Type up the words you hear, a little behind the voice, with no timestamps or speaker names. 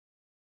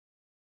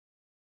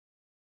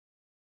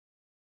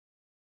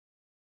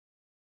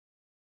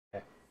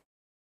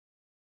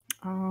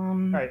All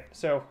right,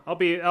 so I'll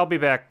be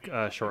back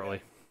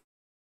shortly.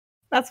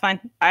 That's fine.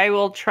 I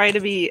will try to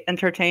be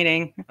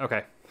entertaining.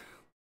 Okay.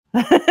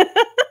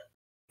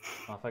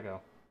 Off I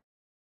go.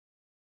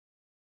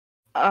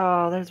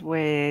 Oh, there's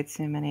way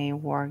too many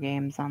war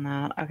games on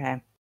that.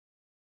 Okay.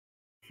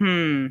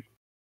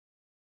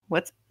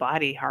 What's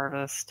Body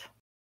Harvest?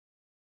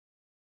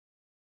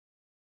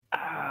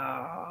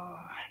 Oh,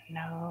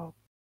 no.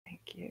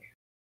 Thank you.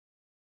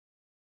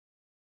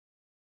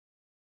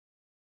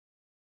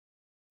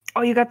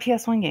 Oh, you got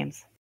PS1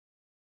 games.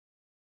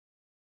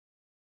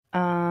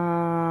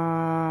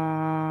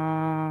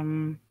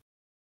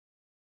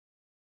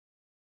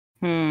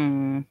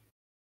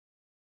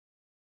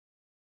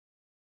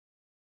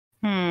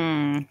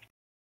 Hmm.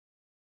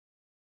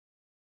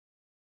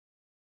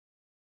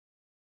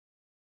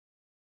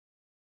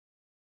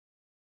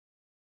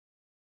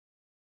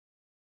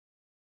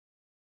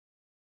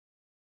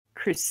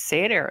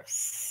 Crusader of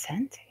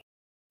Senti.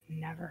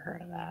 Never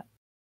heard of that.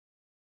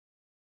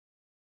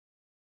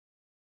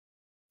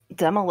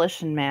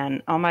 Demolition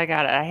Man. Oh my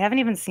god, I haven't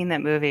even seen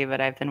that movie,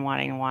 but I've been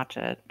wanting to watch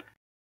it.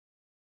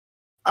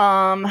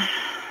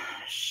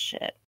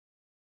 Shit.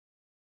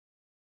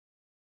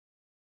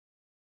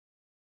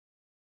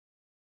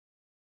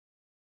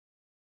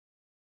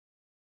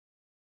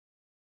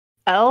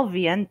 El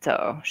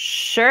Viento.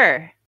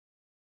 Sure.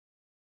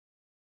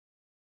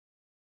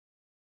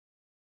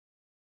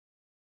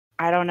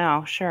 I don't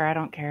know. Sure, I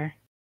don't care.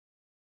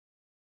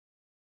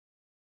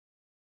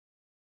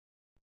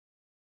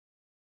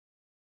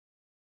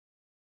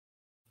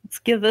 Let's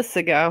give this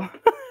a go.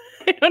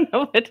 I don't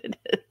know what it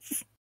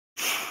is.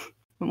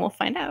 And we'll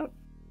find out.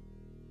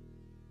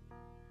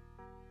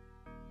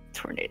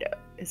 Tornado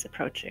is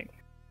approaching.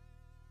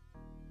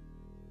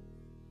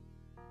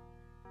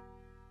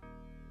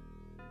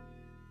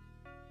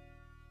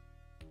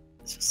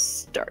 Let's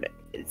just start it.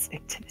 Its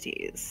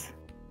activities.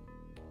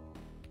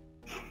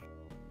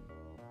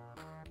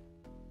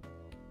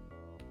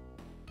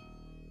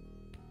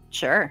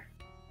 Sure.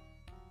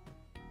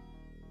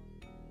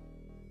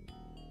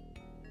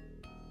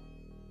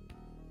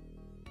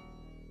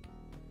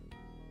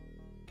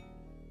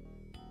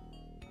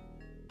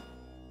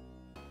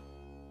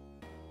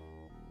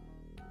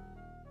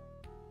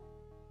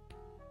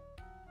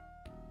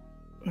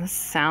 This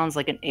sounds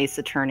like an Ace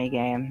Attorney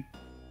game.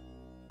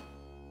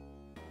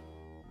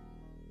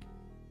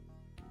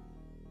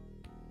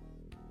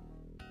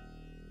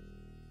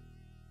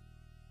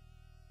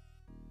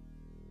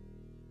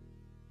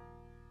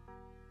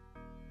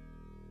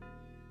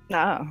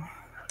 Oh.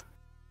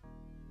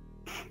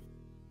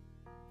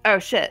 Oh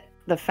shit.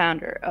 The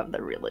founder of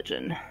the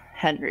religion,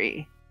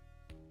 Henry,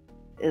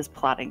 is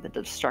plotting the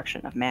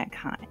destruction of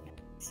mankind.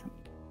 Some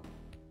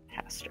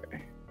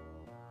pastor.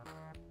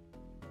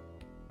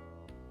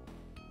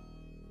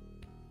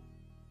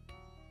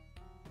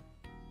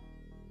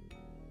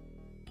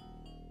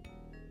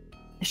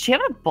 Does she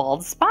have a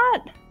bald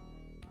spot?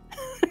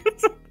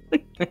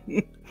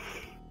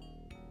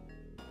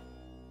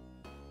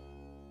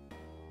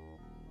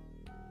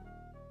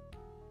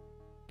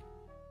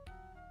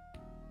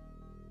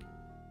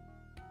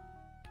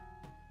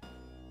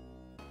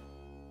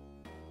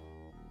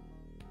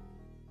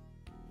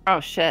 Oh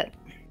shit.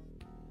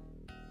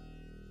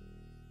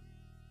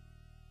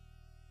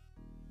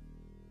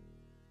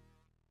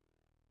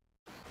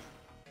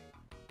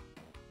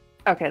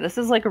 Okay, this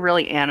is like a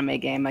really anime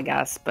game, I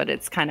guess, but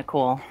it's kind of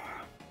cool.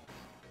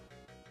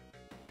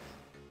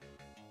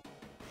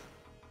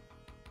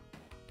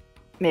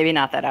 Maybe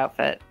not that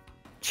outfit.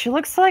 She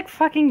looks like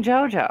fucking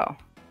JoJo.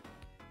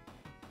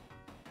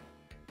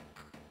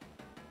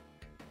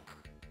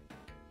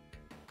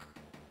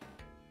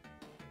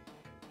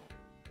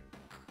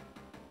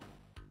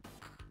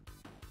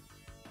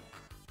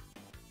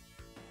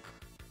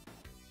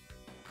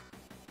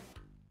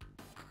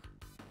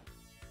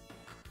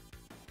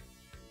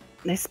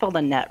 They spelled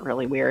a net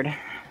really weird.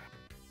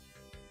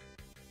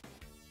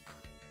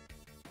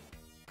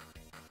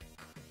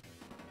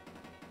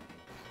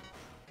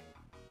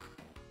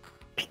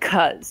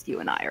 Because you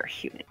and I are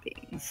human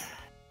beings.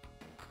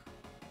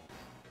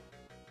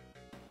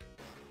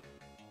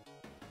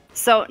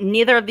 So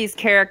neither of these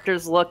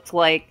characters looked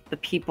like the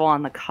people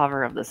on the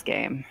cover of this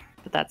game,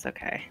 but that's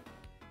okay.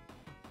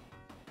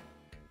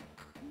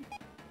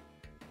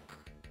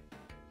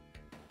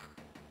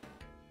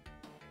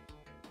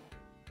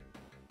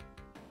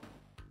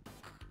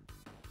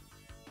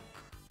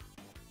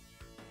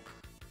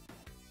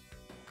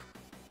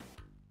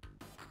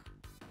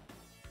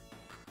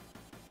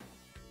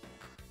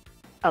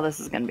 Oh,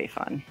 this is gonna be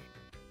fun.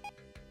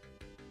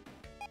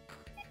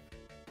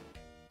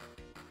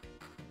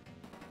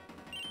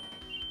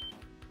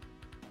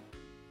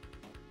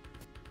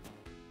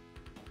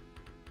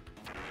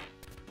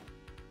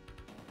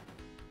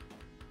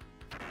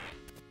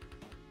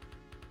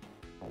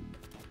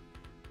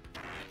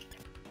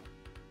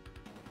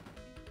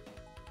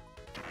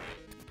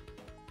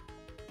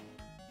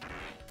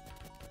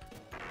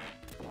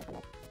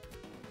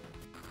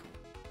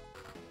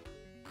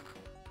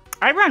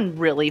 I run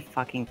really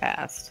fucking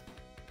fast.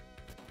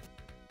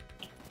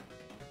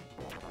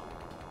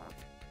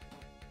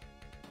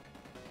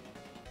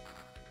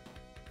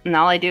 And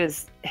all I do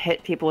is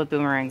hit people with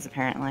boomerangs,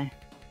 apparently.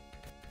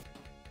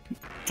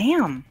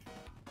 Damn!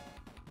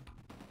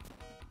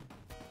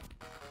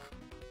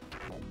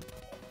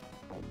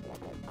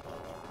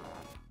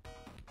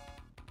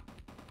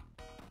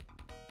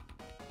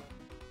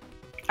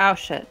 Oh,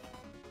 shit.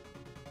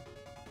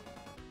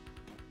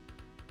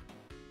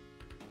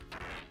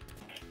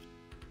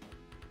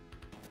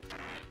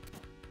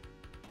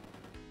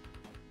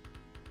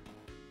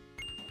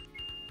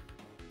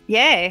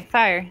 Yay,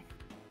 fire.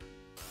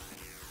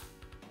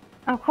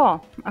 Oh,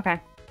 cool. Okay.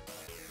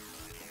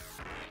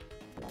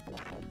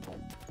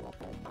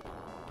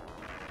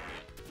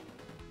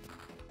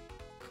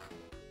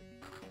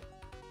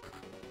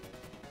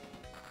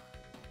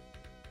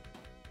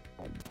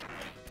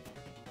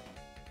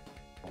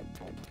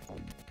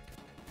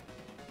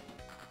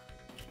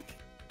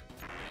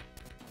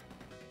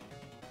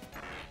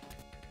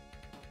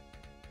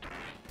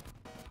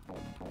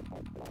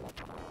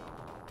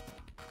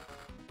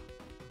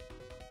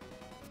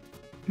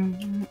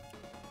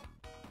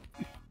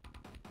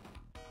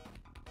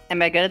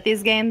 Am I good at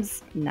these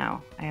games?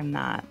 No, I am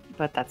not,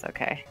 but that's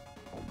okay.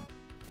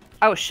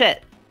 Oh,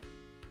 shit.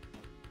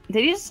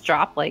 Did he just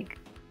drop, like...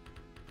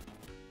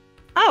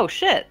 Oh,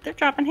 shit. They're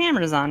dropping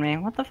hammers on me.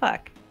 What the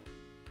fuck?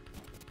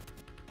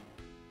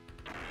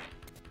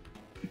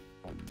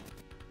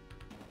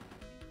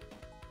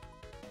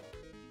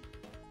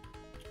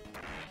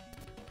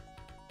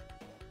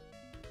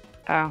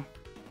 Oh.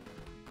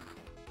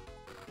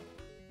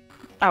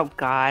 Oh,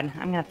 God.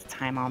 I'm gonna have to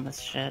time on this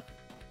shit.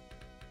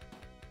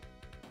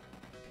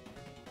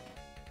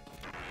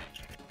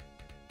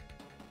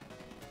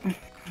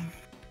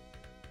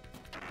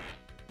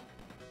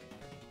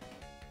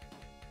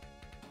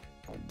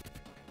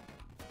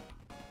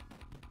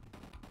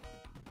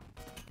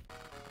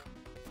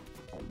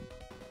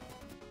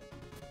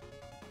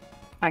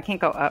 I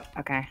can't go up.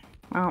 Okay.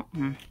 Well,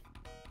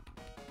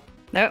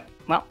 Nope.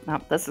 Well,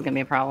 nope. This is gonna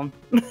be a problem.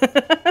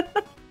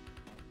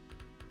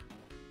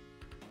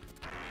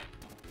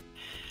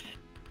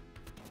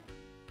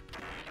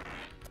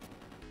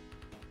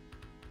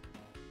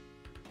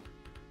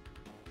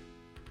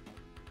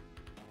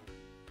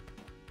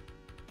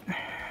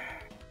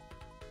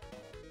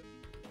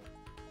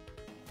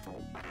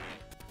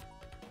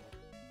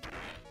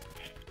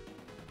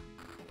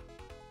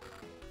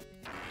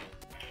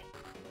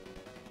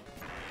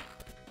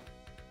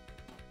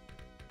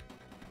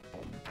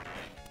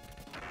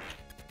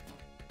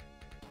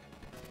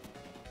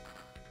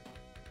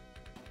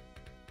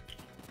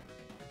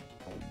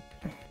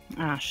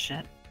 Ah,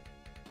 shit.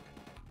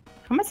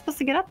 How am I supposed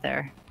to get up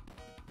there?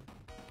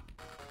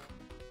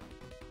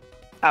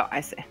 Oh, I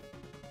see.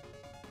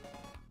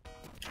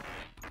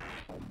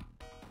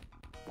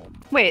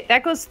 Wait,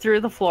 that goes through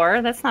the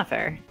floor? That's not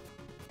fair.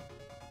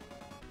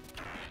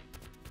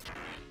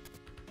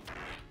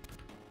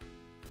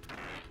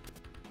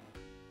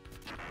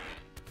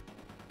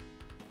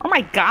 Oh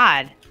my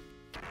god!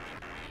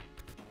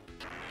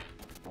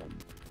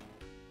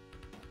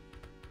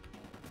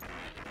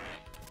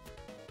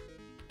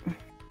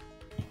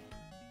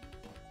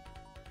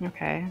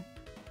 Okay.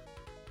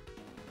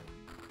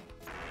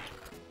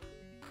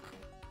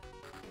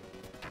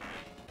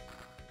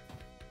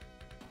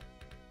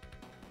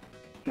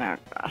 Oh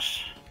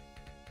gosh.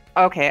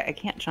 Okay, I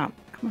can't jump.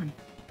 Come on.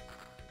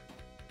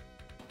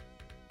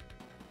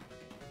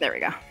 There we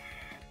go.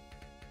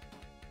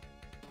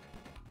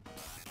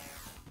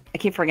 I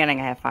keep forgetting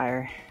I have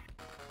fire.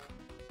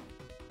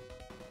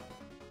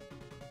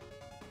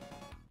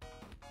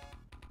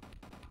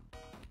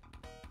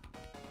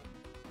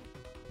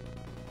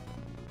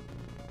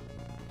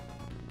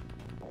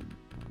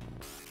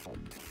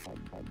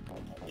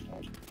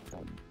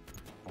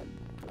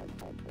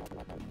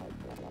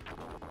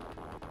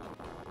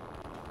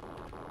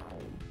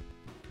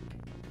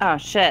 Oh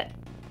shit.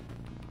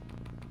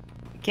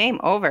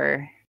 Game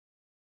over.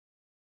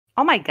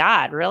 Oh my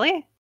god,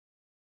 really?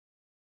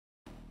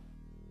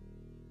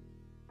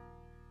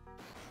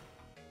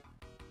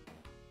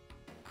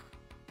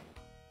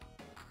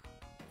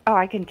 Oh,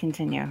 I can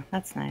continue.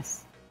 That's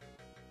nice.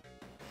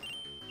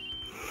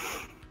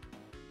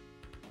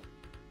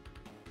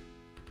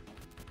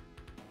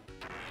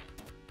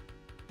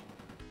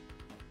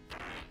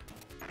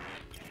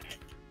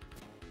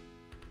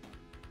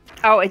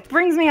 Oh, it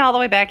brings me all the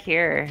way back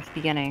here at the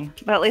beginning.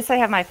 But at least I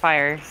have my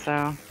fire,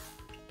 so...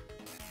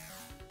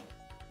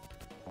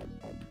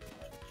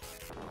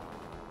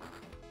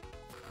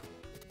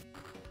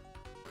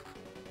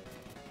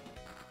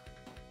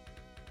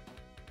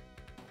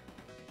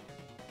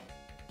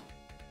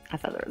 I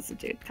thought there was a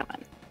dude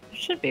coming. There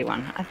should be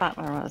one. I thought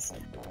there was.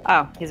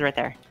 Oh, he's right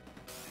there.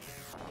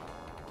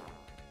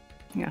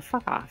 Yeah,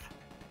 fuck off.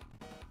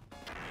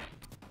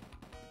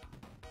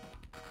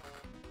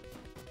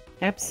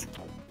 Oops.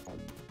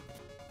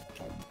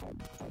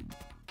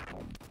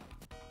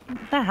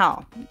 What the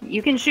hell?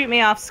 You can shoot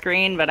me off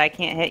screen, but I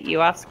can't hit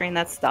you off screen?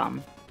 That's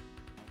dumb.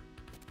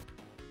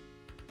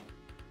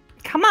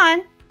 Come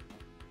on!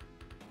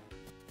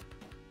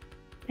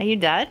 Are you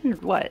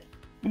dead? What?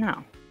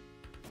 No.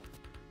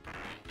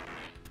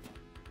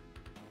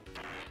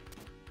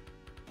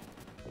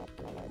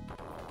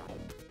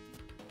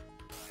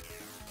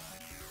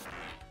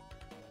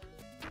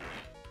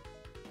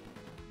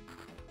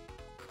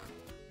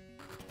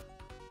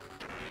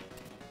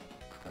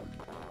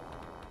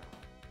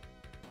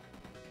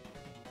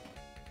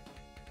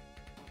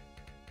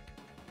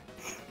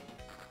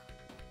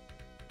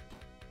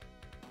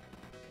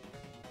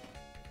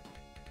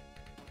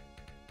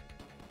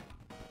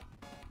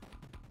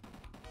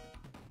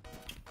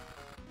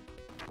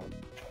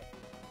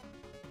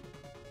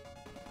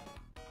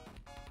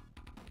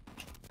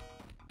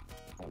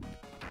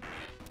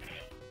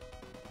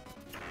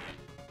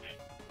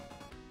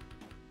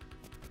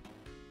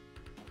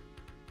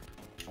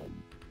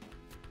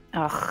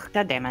 Ugh,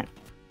 god damn it.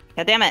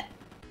 God damn it.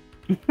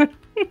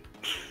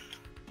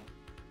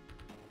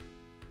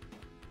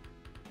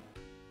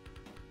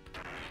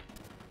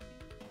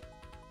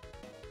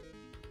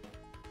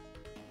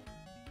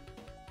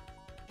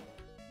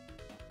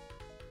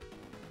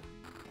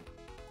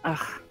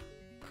 Ugh.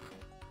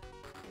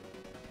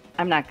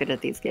 I'm not good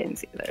at these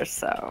games either,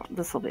 so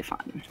this will be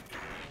fun.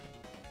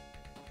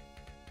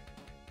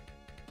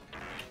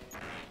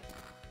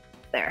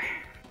 There.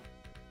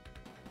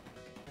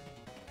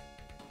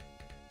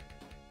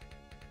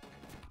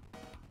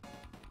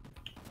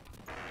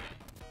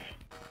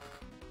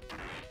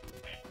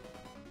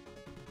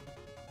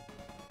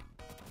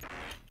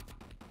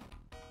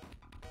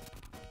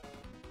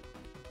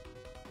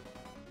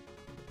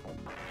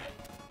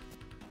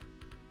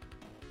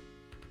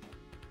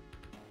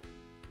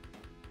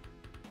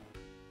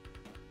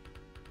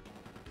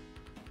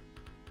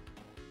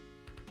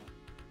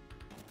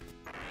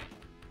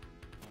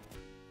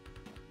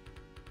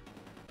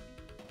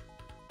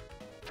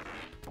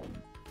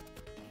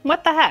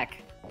 What the heck?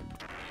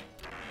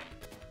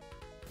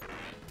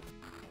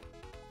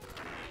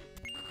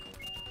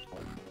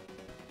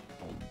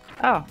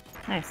 Oh,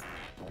 nice.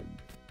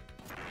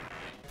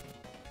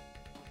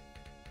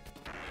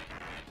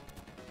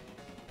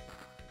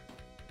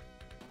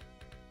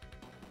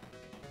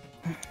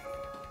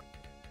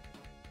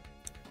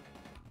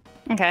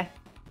 Okay.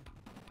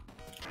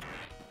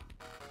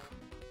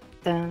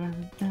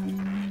 Dun,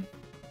 dun.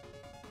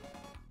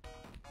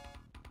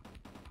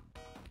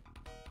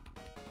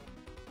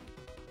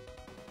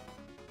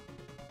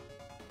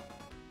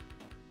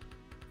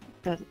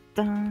 Dun,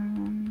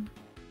 dun.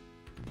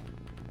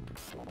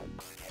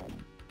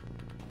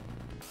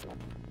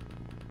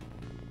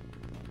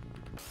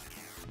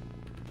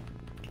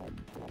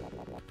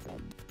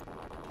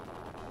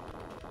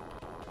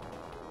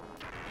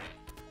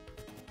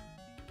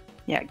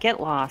 Yeah,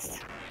 get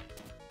lost.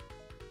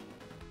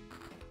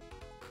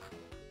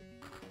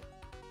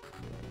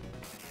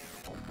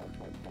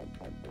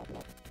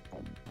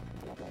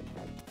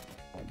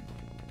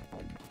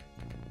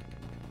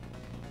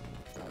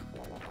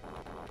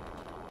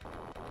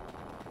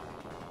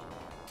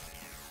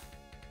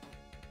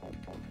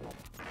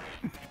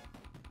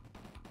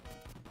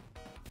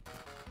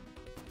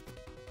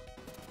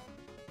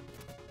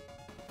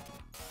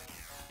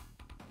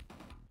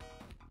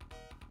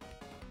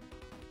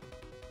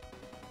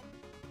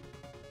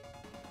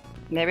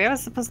 Maybe I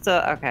was supposed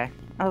to... Okay.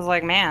 I was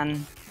like,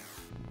 man.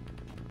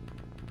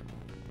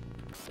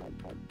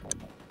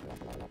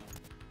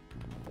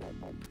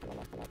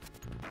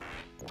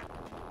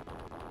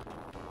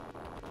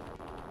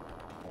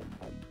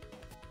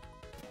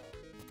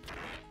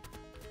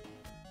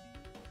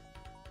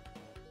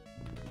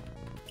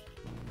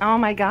 Oh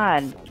my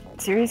god.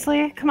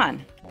 Seriously? Come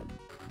on.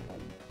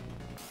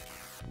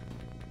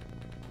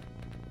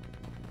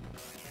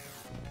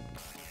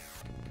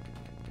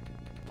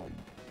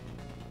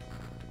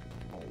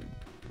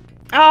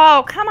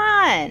 Oh, come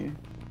on!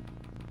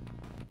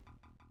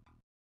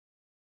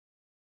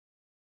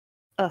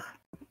 Ugh.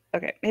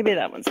 Okay, maybe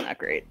that one's not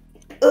great.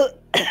 Ugh.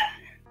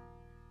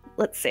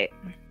 Let's see.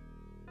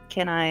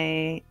 Can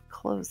I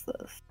close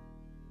this?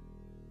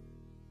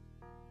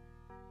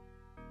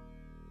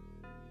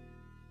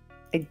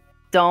 I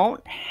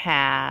don't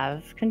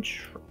have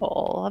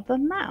control of the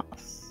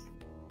mouse.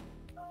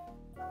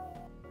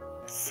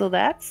 So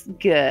that's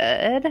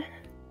good.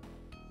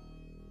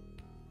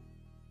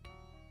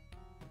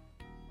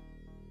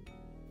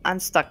 I'm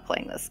stuck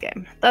playing this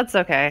game. That's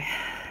okay.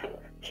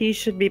 He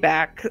should be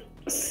back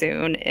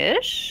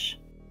soon-ish.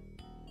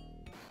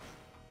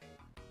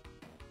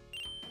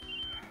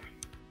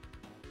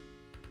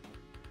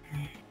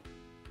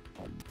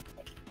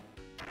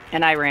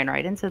 And I ran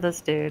right into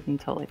this dude and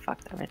totally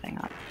fucked everything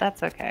up.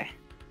 That's okay.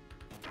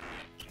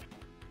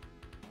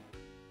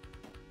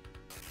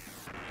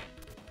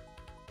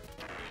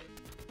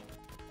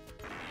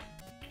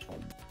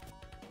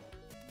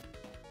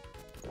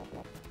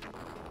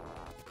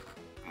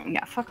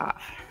 Yeah, fuck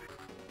off.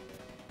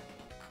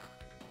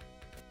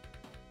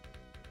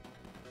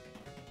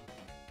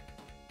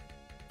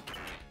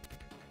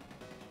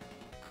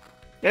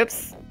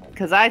 Oops,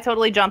 because I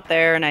totally jumped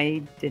there and I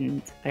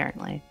didn't,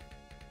 apparently.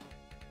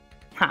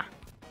 Huh.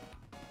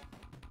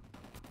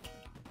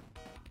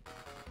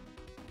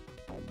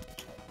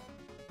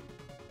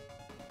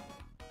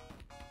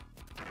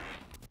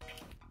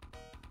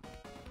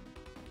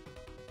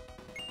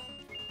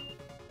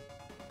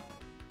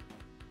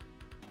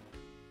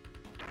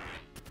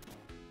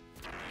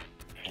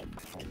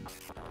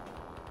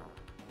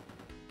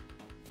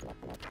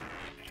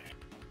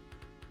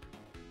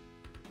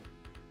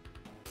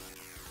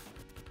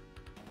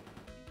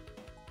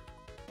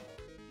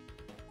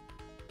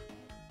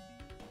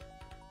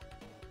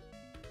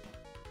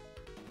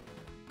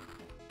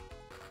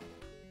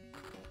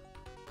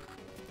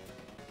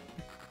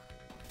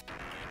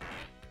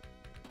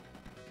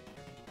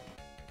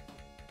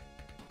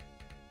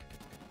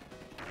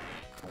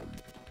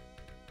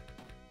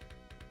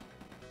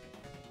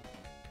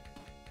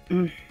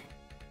 Mm.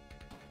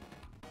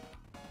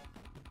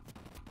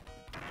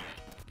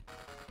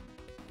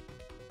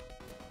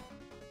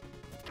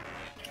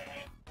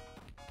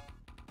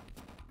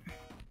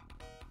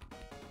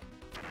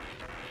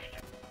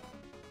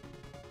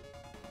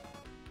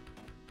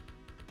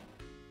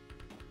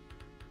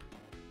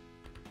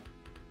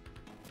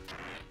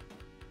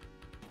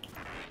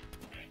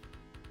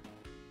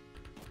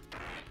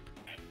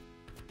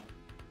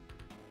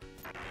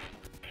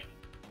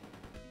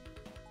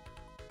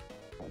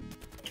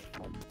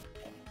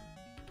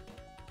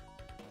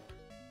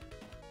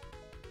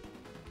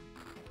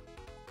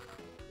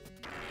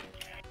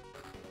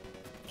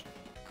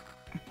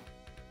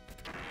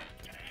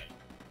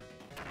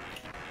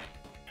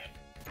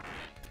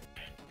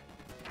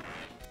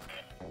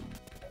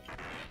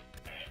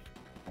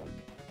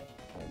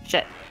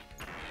 Shit.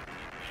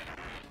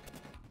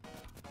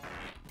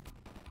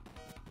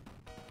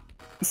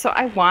 So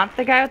I want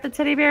the guy with the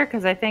teddy bear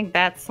because I think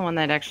that's the one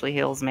that actually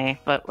heals me,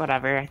 but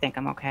whatever, I think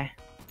I'm okay.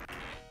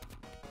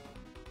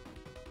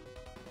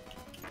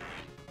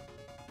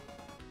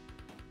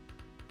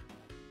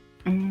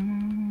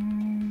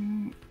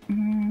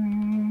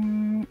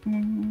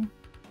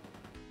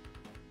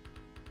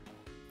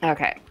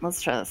 Okay,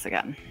 let's try this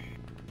again.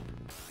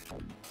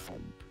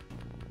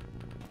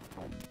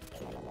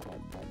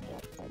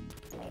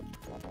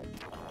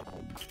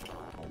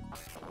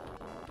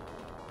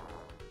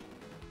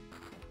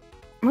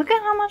 Look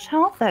at how much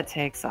health that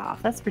takes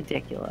off. That's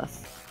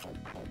ridiculous.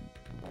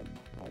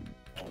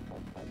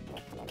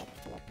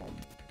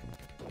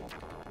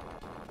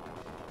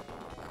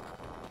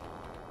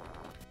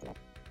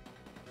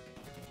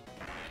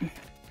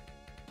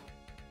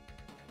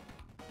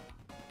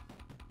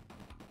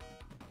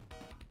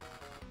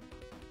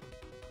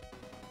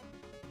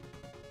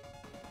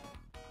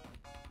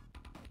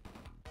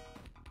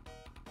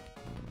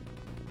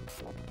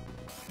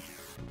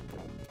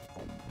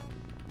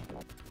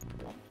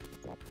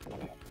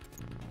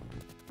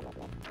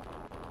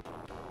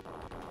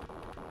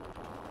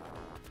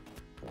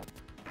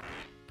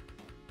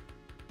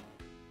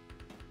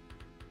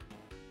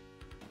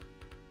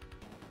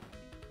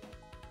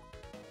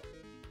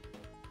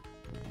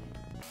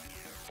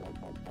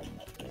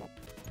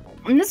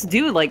 And this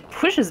dude, like,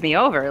 pushes me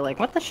over. Like,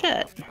 what the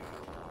shit?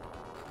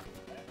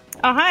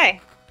 Oh, hi.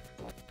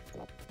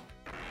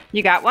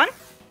 You got one?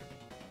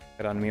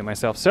 Got to unmute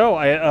myself. So,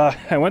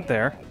 I went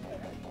there.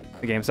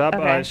 The GameStop.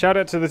 Okay. Shout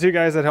out to the two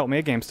guys that helped me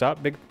at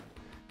GameStop.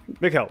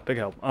 Big help.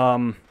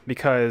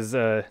 Because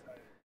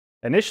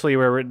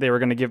initially they were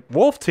going to give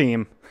Wolf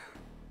Team.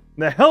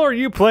 The hell are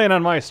you playing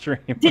on my stream?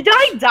 Did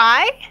I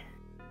die?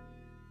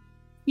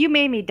 You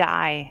made me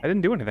die. I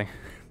didn't do anything.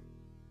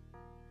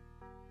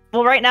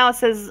 Well, right now it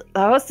says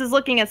the host is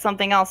looking at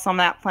something else, so I'm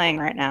not playing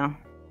right now.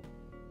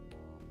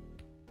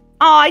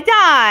 Oh, I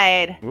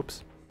died!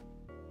 Whoops.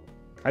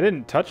 I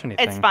didn't touch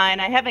anything. It's fine.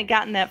 I haven't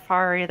gotten that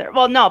far either.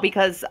 Well, no,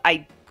 because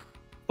I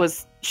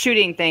was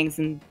shooting things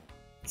and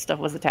stuff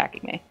was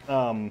attacking me.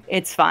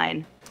 It's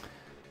fine.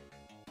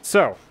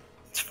 So.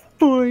 It's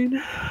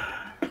fine.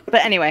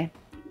 But anyway.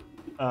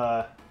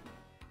 I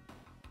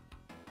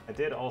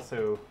did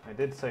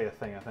say a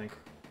thing, I think.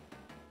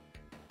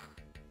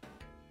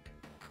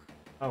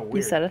 Oh, weird.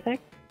 You said a thing?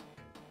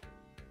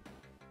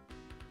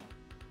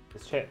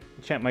 This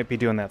chat might be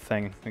doing that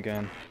thing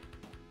again.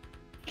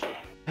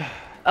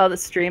 Oh, the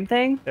stream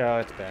thing? Oh,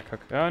 it's back.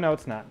 Okay. Oh, no,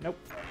 it's not. Nope.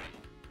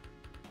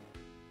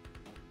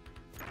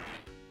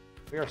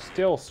 We are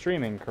still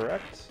streaming,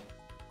 correct?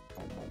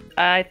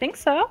 I think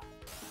so.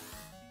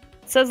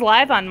 It says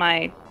live on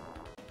my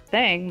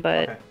thing,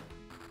 but... Okay.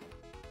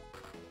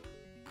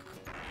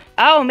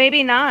 Oh,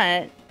 maybe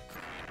not.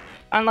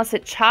 Unless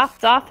it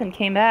chopped off and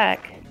came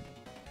back.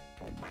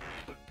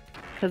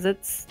 Because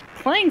it's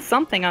playing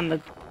something on the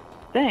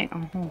thing.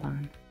 Oh, hold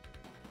on.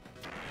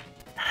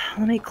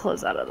 Let me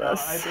close out of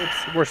this.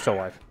 We're still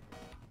live.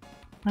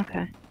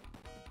 Okay.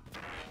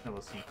 Now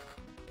listen.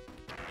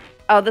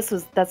 Oh, that's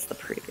the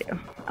preview.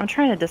 I'm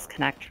trying to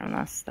disconnect from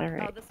this. All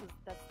right. Oh,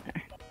 that's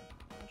there.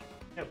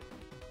 Yep.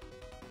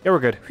 Yeah, we're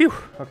good. Phew.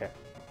 Okay.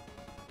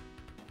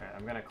 All right,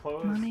 I'm gonna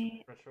close Let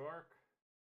me... RetroArch.